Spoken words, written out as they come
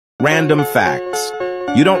Random facts.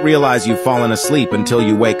 You don't realize you've fallen asleep until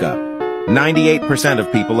you wake up. 98%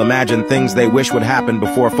 of people imagine things they wish would happen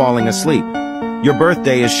before falling asleep. Your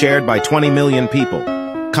birthday is shared by 20 million people.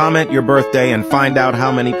 Comment your birthday and find out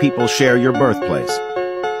how many people share your birthplace.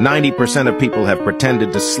 90% of people have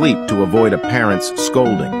pretended to sleep to avoid a parent's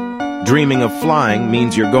scolding. Dreaming of flying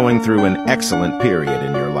means you're going through an excellent period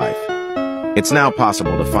in your life. It's now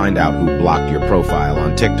possible to find out who blocked your profile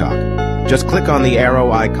on TikTok. Just click on the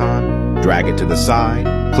arrow icon, drag it to the side,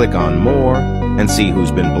 click on More, and see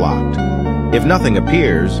who's been blocked. If nothing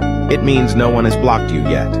appears, it means no one has blocked you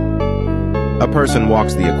yet. A person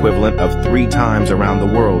walks the equivalent of 3 times around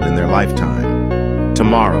the world in their lifetime.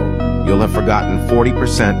 Tomorrow, you'll have forgotten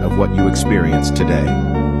 40% of what you experienced today.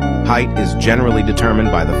 Height is generally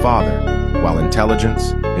determined by the father, while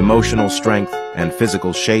intelligence, emotional strength, and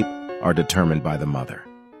physical shape are determined by the mother.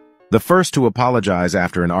 The first to apologize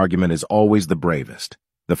after an argument is always the bravest.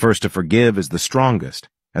 The first to forgive is the strongest,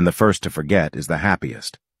 and the first to forget is the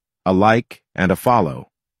happiest. A like and a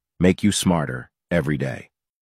follow make you smarter every day.